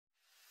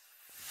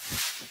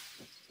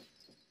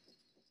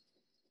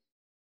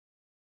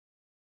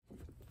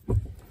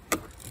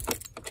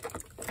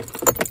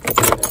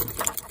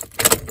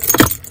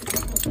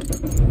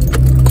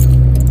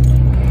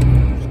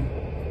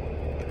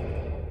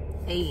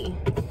Hey.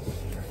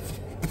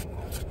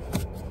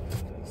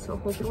 So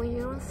hopefully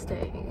you'll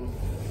stay.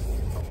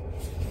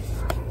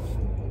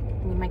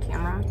 Need my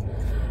camera.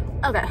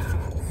 Okay,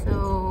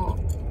 so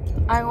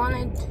I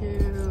wanted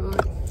to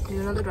do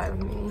another drive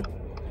with me,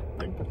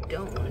 but I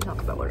don't want to talk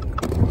about work.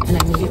 And I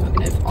knew you were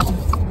gonna fall.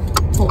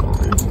 Hold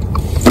on.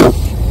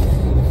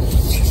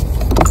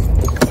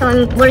 So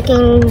I'm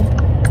working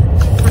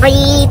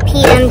 3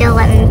 p.m. to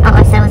 11. Oh,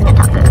 I said I wasn't gonna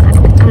talk about it.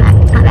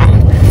 My bad.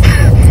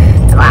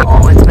 Wow.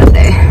 Oh, it's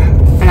Monday,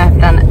 and I've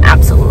done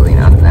absolutely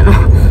nothing.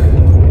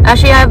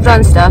 Actually, I've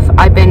done stuff.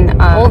 I've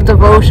been old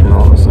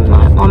devotionals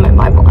on my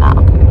Bible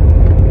app.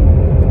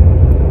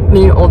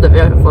 Meaning old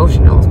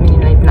devotionals,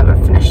 meaning I've never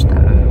finished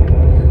them.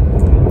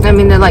 I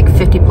mean, they're like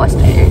 50 plus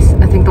days.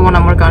 I think the one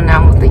I'm working on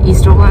now with the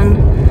Easter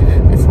one,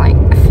 it's like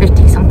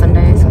 50 something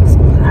days. I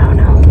don't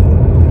know.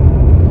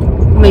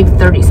 Maybe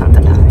 30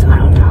 something days. I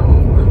don't know.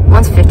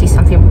 Once 50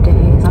 something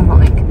days, I'm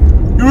like,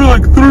 you're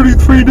like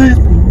 33 days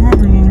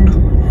behind.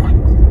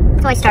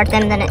 So I start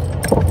them, then it,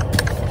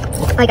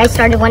 like I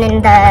started one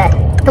in the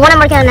one I'm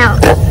working on now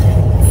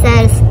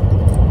says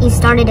you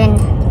started in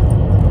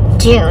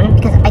June,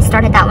 because I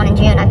started that one in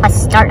June. I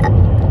started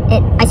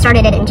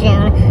it in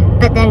June,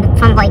 but then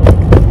from like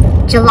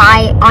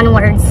July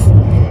onwards,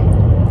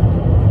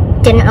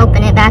 didn't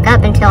open it back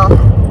up until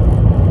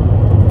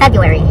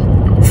February.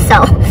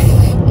 So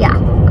yeah,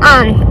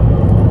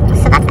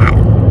 so that's that.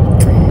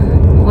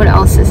 What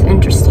else is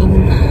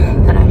interesting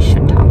that I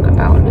should talk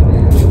about?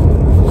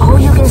 Oh,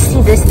 you can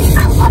see this thing.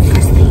 I love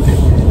this thing.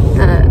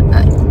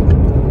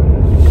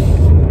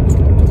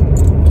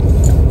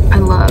 I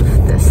love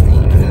this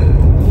thing.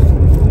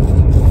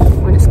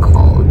 What is it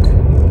called?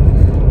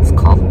 It's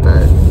called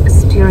the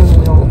steering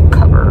wheel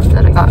cover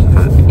that I got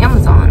from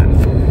Amazon.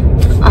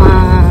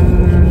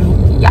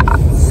 Yeah,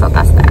 so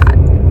that's that.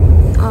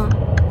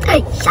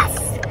 Yes!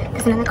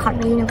 There's another car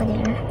waiting over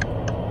there,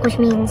 which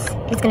means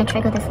it's gonna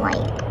trigger this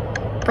light.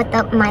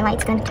 But my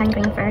light's gonna turn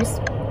green first,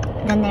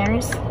 then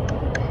theirs.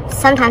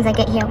 Sometimes I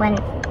get here when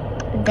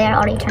they're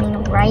already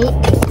turning right.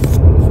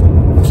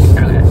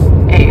 Okay.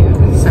 Hey,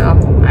 so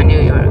I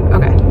knew you were,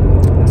 okay.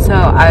 So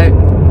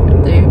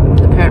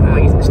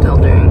apparently still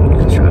doing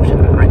construction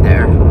right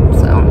there.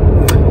 So,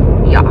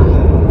 yeah.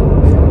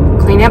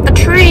 Cleaning up the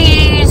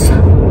trees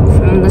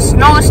from the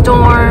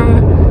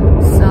snowstorm.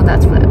 So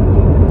that's what.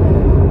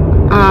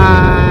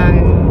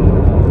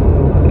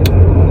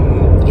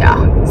 Yeah,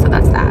 so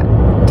that's that.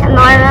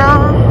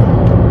 Tomorrow,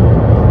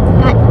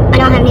 I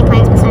don't have any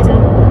plans besides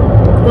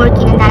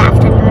working in that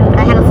afternoon, but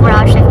I have a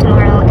 4-hour shift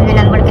tomorrow, and then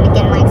I'm working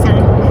again like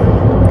 7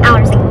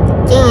 hours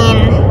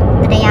again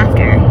the day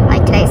after.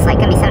 Like today's like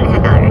gonna be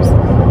 7.5 hours,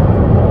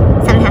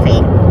 7.5,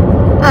 8.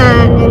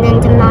 And then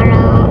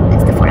tomorrow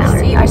it's the 4 hours.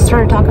 See, I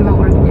started talking about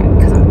work again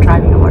because I'm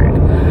driving to work.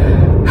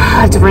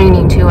 It's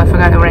raining too. I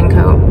forgot the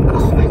raincoat.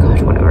 Oh my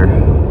gosh, whatever.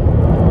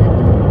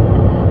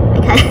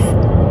 Because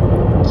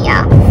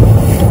yeah,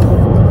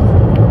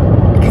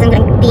 because I'm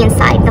gonna be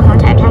inside the whole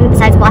entire time.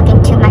 Besides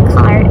walking to my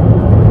car.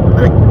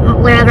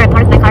 Wherever I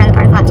park my car in the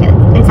parking lot to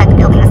inside the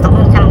building, that's the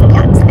only time I'm gonna be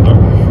outside.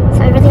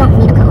 So I really don't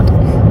need a coat.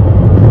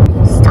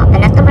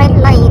 Stopping at the red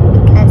light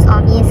because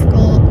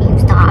obviously you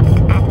stopped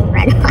at the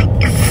red light.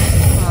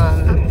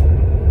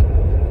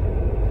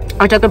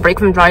 I took a break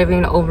from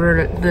driving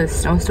over the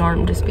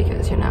snowstorm just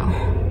because, you know,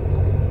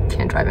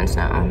 can't drive in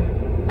snow.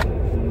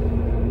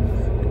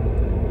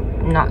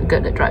 I'm not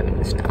good at driving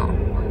in snow.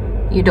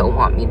 You don't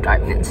want me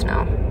driving in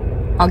snow.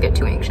 I'll get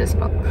too anxious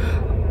about.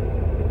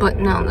 But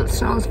now the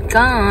snow's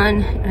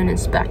gone and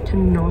it's back to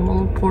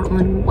normal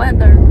Portland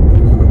weather.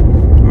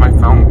 My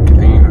phone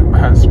thing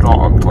has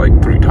dropped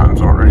like 3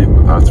 times already,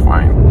 but that's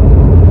fine.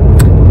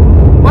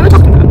 Let me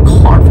talk about a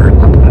car for a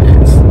couple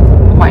minutes.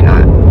 Why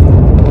not?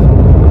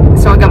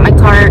 So I got my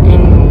car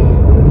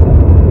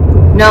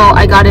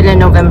I got it in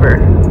November,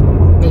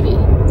 maybe.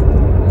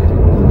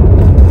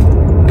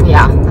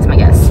 Yeah, that's my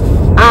guess.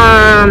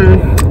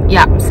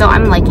 Yeah, so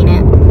I'm liking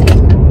it.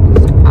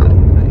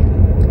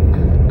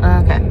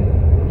 Okay.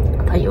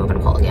 I thought you were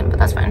gonna call again, but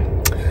that's fine.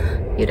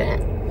 You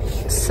didn't.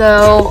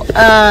 So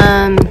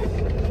I'm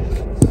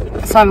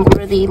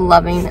really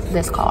loving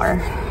this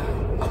car.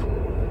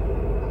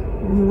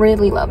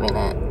 Really loving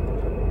it.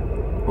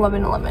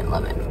 Loving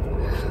it.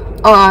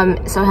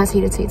 So it has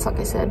heated seats, like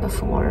I said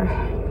before,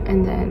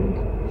 and then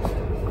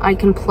I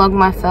can plug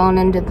my phone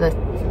into the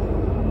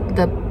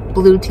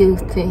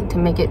Bluetooth thing to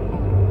make it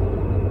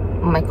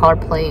my car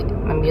play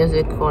my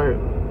music, or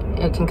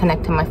it can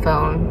connect to my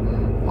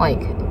phone,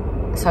 like,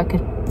 so I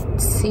could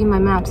see my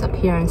maps up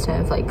here instead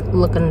of like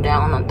looking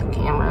down on the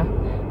camera.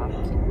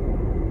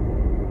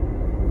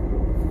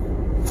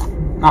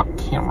 Not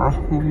camera,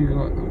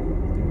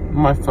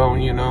 my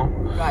phone, you know.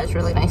 Drives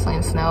really nicely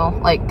in snow.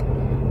 Like,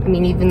 I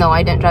mean, even though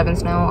I didn't drive in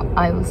snow,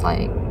 I was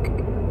like, I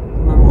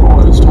remember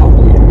I was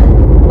talking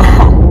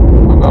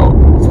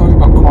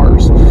about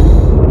cars.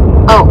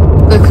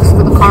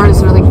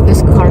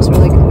 this car is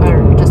really good,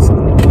 or just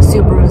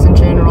Subarus in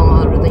general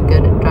are really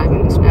good at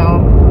driving snow.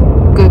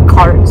 Good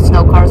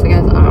snow cars, I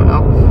guess, I don't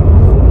know.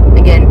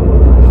 Again,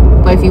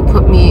 but if you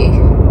put me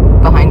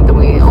behind the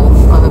wheel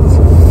of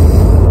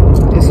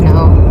the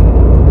snow,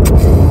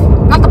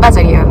 not the best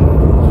idea.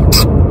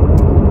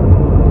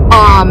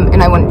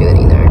 And I wouldn't do it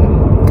either.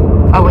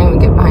 I wouldn't even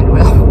get behind the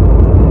wheel.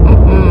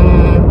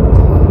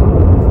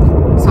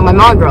 So my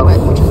mom drove it,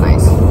 which is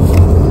nice.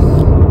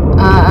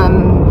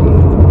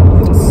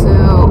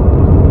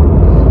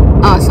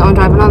 So I'm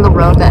driving on the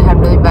road that had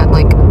really bad,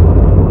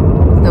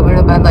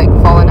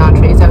 falling down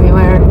trees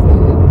everywhere.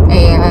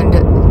 And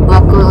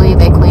luckily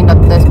they cleaned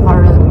up this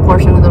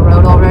portion of the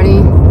road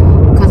already,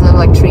 because of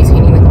like trees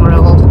hanging in the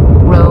road.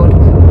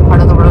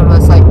 Part of the road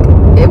was like,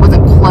 it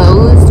wasn't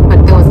closed,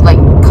 but there was like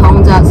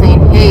cones out saying,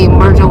 hey,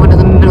 merge over to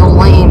the middle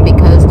lane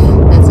because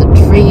there's a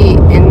tree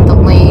in the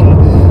lane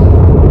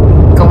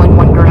going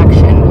one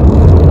direction.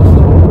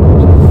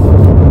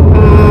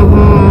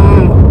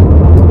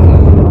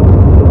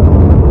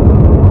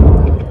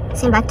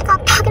 So I'm back to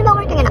talking about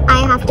work again.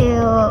 I have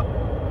to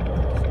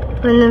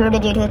remember to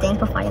do 2 things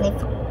before I leave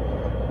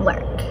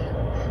work.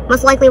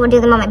 Most likely we'll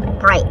do them on my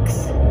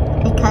breaks,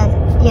 because,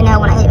 you know,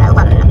 when I leave at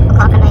 11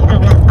 o'clock at night,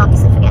 I'm gonna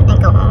obviously forget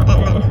and go home,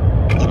 and then,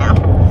 you know,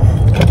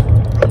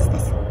 what's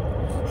this?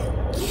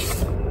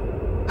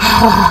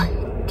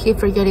 Keep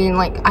forgetting,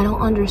 like, I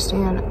don't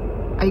understand.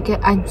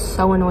 I'm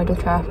so annoyed with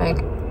traffic,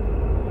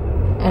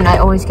 and I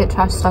always get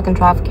stuck in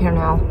traffic here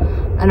now.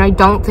 And I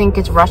don't think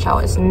it's rush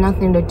hour. It's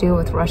nothing to do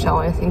with rush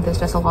hour. I think there's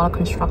just a lot of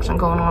construction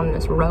going on in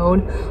this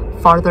road,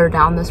 farther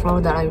down this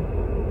road that I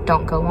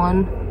don't go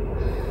on.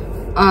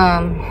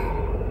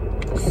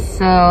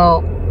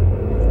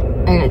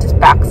 And it just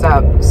backs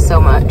up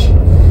so much,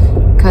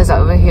 because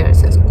over here it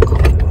says, oh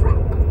crap.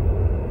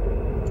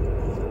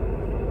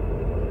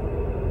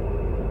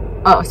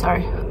 Oh,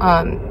 sorry.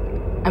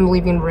 I'm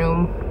leaving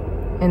room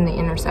in the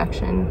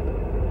intersection,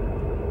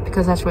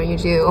 because that's what you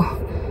do.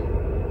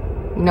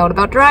 Note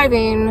about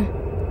driving: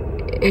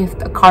 if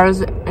the car's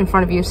in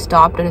front of you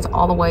stopped and it's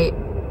all the way,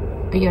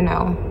 you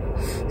know,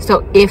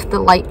 so if the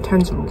light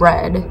turns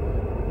red,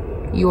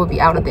 you will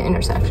be out of the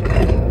intersection.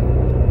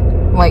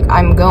 Like,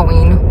 I'm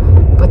going,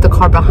 but the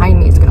car behind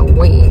me is gonna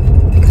wait,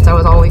 because I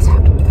was always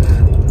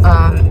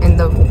and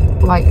the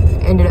light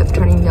ended up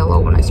turning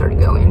yellow when I started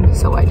going,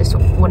 so I just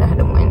went ahead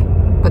and went.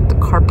 But the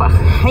car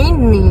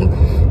behind me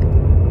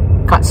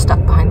got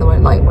stuck behind the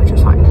red light, which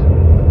is fine.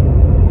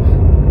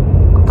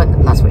 But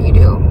that's what you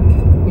do.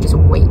 You just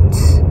wait.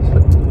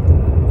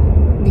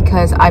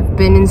 Because I've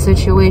been in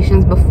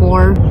situations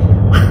before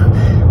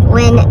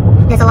when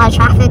there's a lot of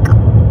traffic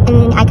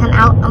and I come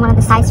out on one of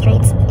the side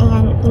streets,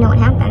 and you know what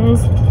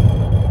happens?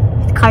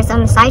 The cars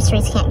on the side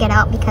streets can't get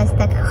out because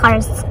the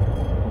cars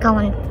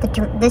going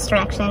this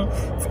direction.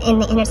 It's in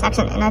the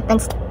intersection, and I've been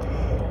see,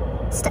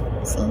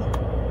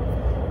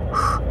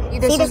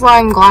 this is why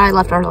I'm glad I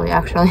left early,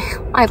 actually.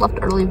 I left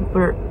early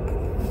for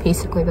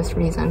basically this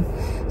reason,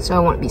 so I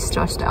won't be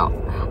stressed out.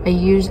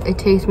 It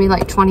takes me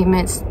like 20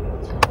 minutes.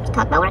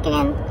 Talk about work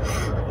again.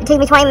 It takes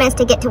me 20 minutes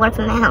to get to work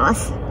from my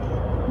house,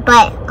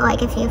 but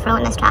like if you throw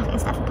in this traffic and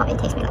stuff, it probably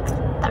takes me like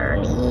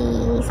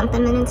 30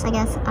 something minutes, I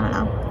guess. I don't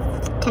know,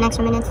 10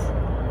 extra minutes.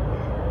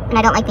 And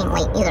I don't like being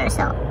late either,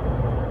 so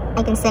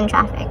I can sit in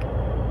traffic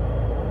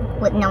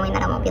with knowing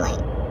that I won't be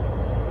late,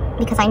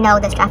 because I know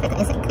this traffic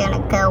isn't gonna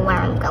go where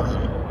I'm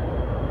going,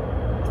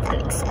 if that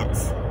makes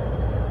sense.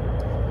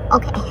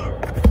 Okay.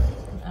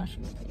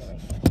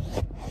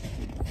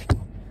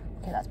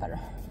 Okay, that's better.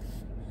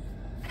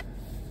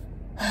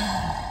 I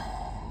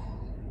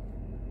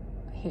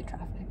hate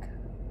traffic.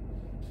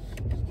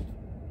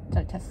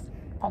 I just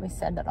probably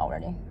said that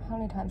already. How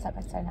many times have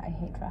I said I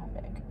hate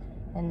traffic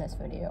in this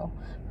video?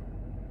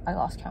 I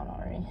lost count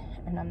already.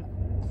 And I'm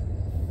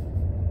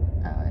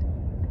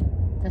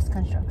this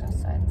construction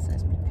sign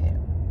says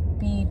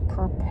be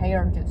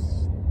prepared to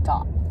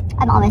stop.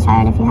 I'm always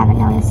tired, if you haven't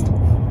noticed.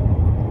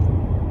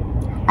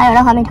 I don't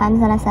know how many times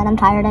that I've said I'm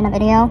tired in a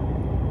video,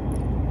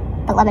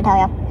 but let me tell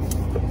you,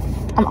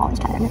 I'm always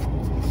tired.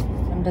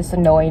 I'm just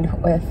annoyed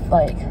with,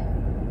 like,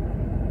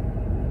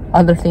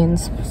 other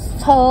things.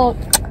 So,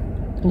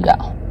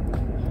 yeah.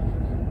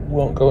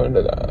 Won't go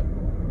into that.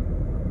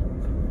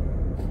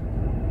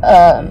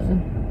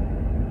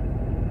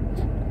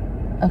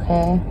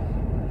 Okay.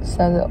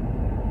 So,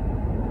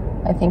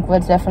 I think we're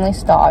definitely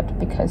stopped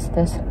because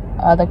this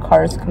other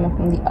car is coming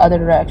from the other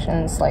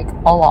directions, like,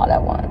 a lot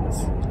at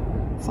once.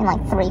 Seem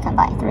like 3 come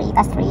by. 3,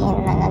 that's 3,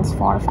 and then that's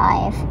 4,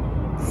 5,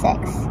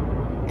 6,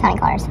 counting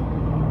cars.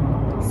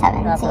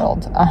 7. I've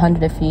rolled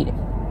 100 feet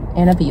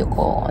in a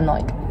vehicle in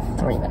like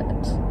 3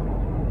 minutes.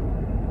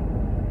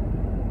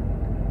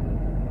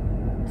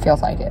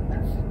 Feels like it.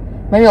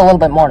 Maybe a little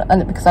bit more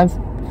because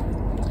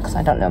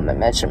I don't know my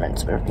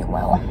measurements very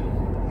well.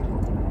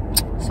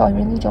 So I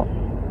really don't.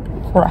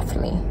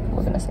 Roughly,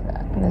 we're gonna say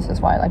that. And this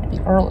is why I like to be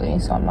early,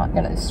 so I'm not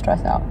gonna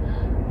stress out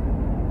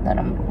that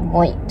I'm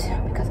late,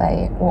 because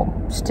I will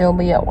still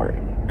be at work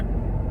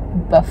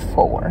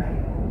before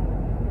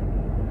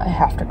I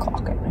have to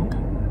clock it.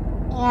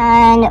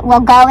 And we'll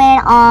go in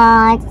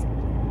on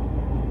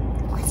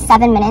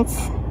 7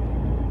 minutes,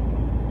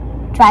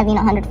 driving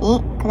 100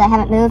 feet, because I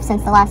haven't moved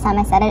since the last time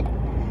I said it.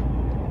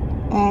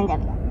 And there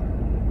we go.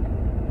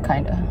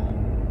 Kinda.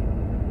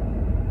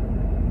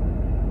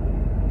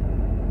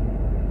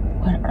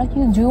 What are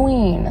you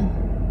doing?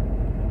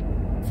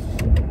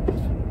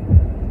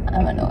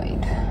 I'm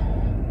annoyed.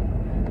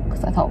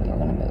 Because I thought we were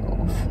gonna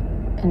move.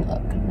 And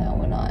look, now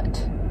we're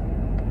not.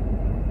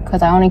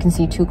 Because I only can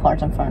see 2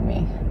 cars in front of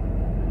me.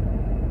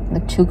 The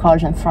 2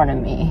 cars in front of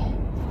me.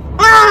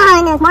 Ah,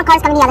 and there's more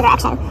cars coming the other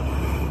direction.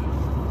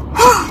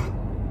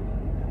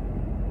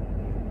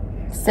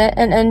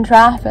 Sitting in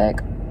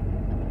traffic.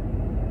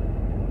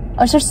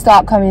 I should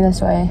stop coming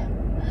this way.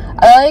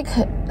 I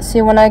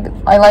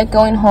like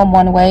going home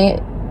one way,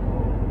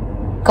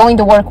 going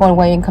to work one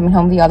way and coming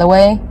home the other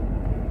way.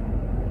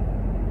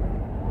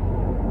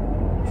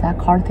 Is that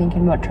car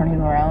thinking about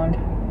turning around?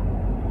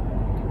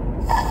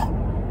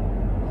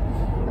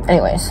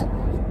 Anyways,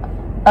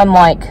 I'm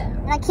like,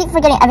 I keep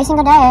forgetting every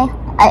single day,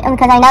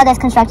 because I know there's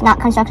not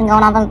construction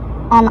going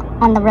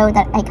on the road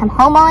that I come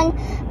home on,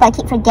 but I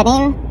keep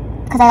forgetting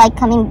because I like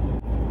coming.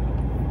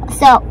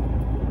 So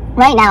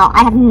right now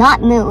I have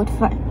not moved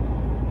for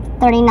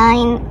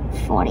 39,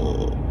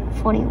 40,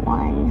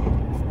 41,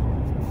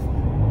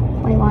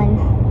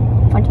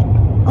 42.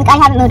 Like, I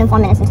haven't moved in 4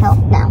 minutes until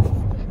now.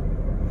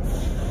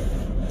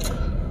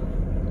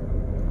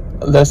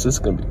 This is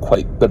gonna be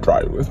quite the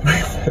drive with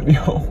my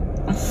video.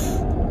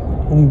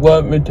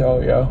 Let me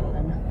tell you.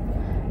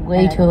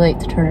 way too late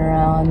to turn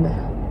around.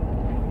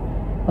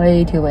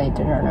 Way too late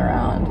to turn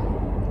around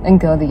and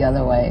go the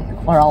other way,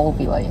 or I will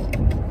be late.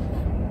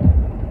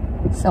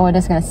 So we're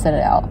just gonna sit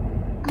it out.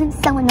 I'm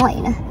so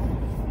annoyed.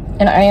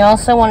 And I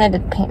also wanted to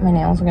paint my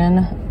nails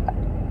again.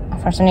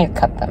 First I need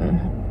to cut them,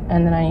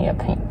 and then I need to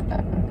paint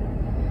them.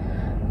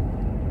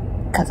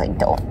 Because I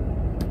don't.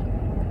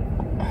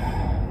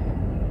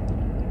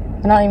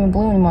 They're not even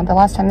blue anymore. The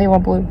last time they were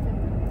blue.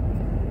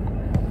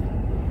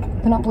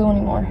 They're not blue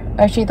anymore.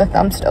 Actually, the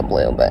thumb's still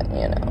blue, but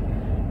you know.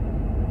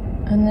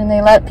 And then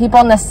they let people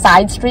on the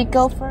side street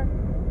go for.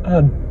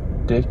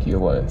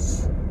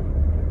 Ridiculous.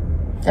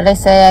 Did I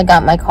say I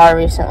got my car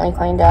recently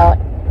cleaned out?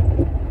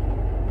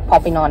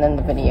 Probably not in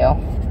the video.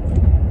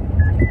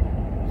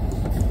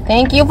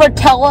 Thank you for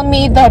telling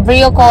me the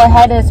vehicle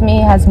ahead of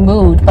me has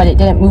moved, but it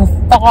didn't move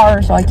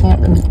far, so I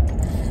can't really.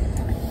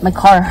 My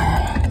car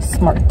is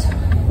smart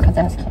because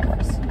it has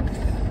cameras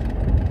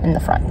in the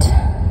front.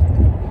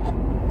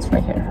 It's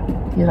right here.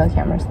 These are the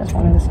cameras. There's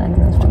one on the side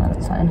and there's one on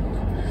the side.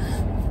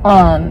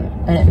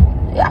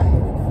 Yeah.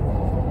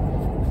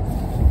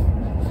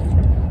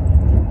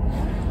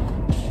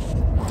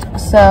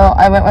 So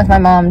I went with my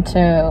mom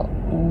to,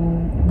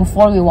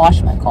 before we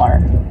washed my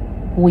car,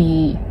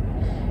 we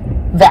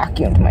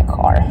vacuumed my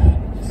car.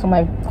 So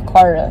my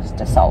car is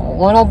just a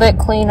little bit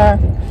cleaner.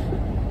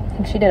 I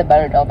think she did a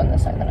better job on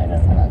this side than I did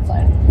on that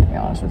side, to be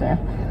honest with you.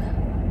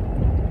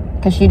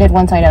 Because she did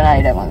one side and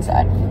I did one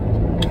side.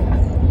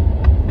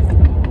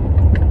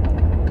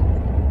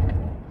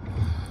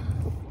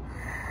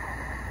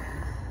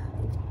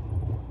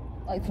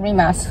 Like 3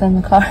 masks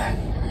in the car.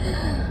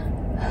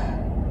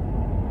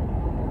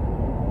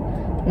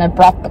 And I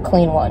brought the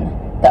clean one.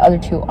 The other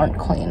 2 aren't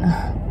clean.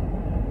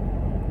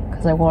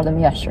 Because I wore them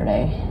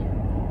yesterday.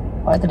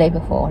 Or the day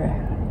before.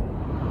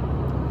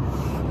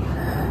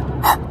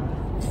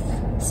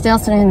 Still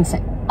sitting in the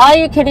same. Are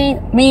you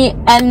kidding me?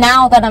 And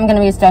now that I'm going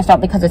to be stressed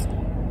out because it's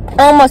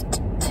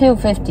almost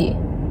 2:50.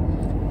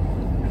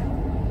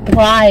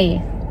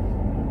 Why?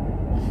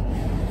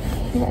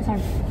 You guys are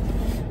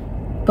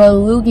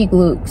Belugi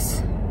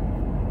Glukes.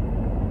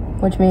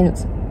 Which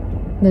means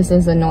this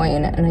is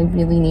annoying and I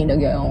really need to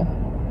go.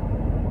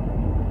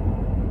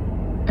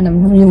 And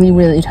I'm really,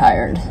 really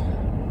tired.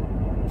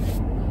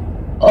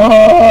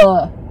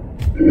 Oh!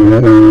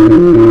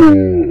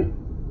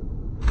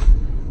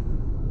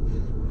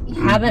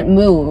 Haven't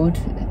moved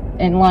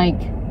in like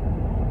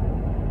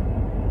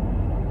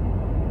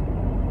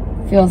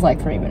feels like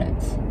 3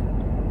 minutes.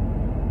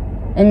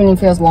 I mean, it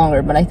feels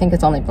longer, but I think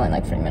it's only been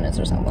like 3 minutes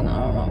or something. I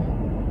don't know.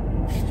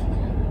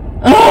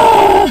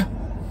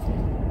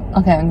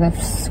 Okay, I'm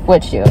gonna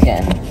switch you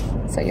again.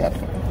 So you have.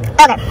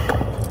 Okay.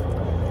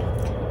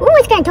 Ooh,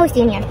 it's kind of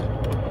toasty in here.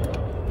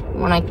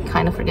 When I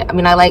kind of forget. I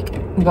mean, I like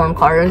warm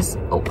cars.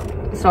 Oh,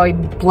 so I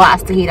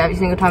blast the heat every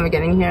single time I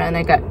get in here, and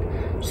I got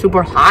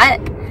super hot.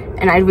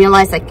 And I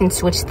realized I can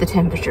switch the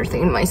temperature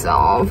thing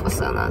myself.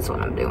 So that's what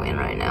I'm doing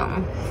right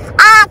now.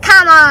 Ah,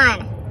 come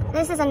on!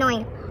 This is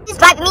annoying. It's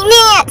driving me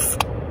nuts!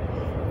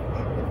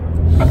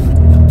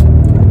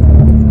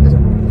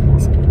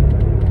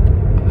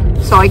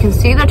 So I can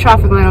see the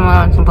traffic light when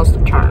I'm supposed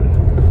to turn.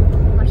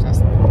 Watch this.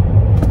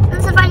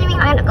 I'm surprised me.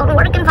 I have to go to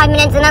work in 5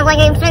 minutes, and I'm like,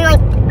 I'm spending like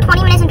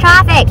 20 minutes in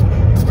traffic.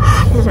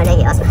 This is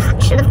ridiculous. I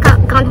should have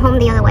gone home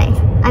the other way.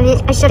 I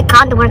mean, I should have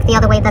gone to work the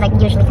other way that I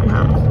usually come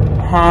home.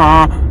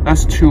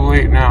 That's too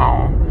late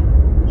now.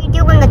 What do you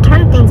do when the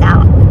turn thing's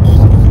out?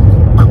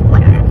 Oh,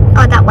 whatever.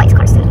 Oh, that white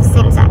car's the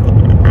same exact thing.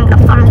 I'm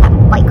gonna follow that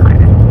white car.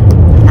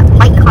 That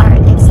white car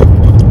is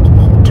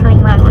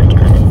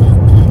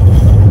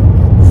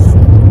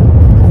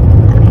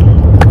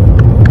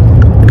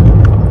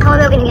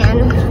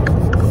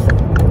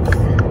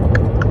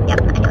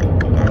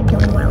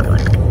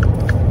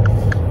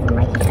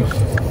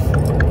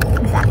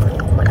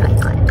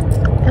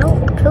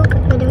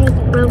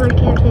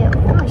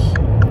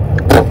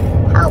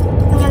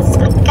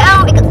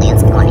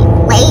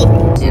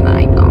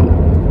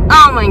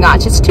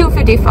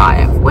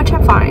 55, which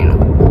I'm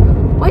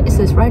fine. What is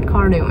this red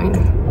car doing?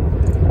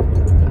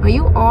 Are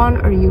you on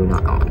or are you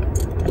not on?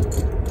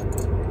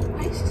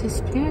 What is this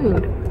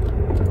dude?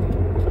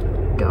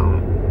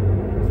 Don't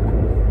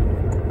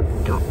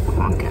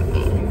honk at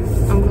me.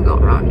 I'm gonna go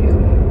around you.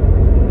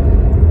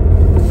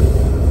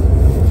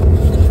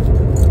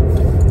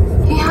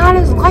 He had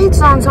his lights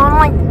on, so I'm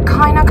like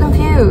kind of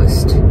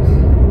confused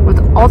with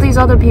all these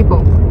other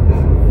people.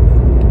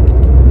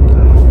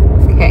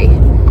 Okay,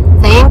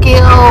 thank you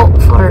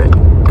for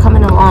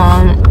coming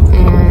along,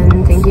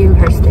 and thank you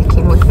for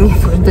sticking with me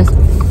for this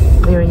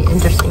very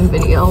interesting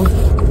video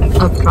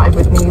of Drive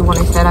With Me when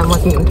I said I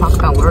wasn't going to talk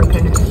about work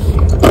and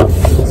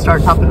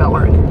started talking about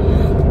work.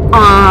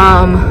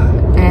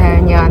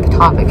 And yeah, the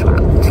topics were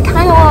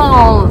kind of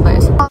all of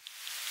this.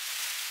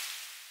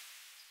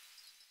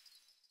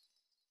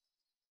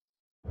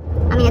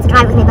 I mean, it's a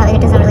Drive With Me, but it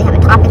doesn't really have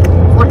a topic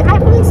for the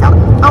Drive With Me, so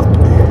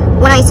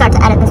when I start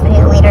to edit this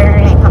video later,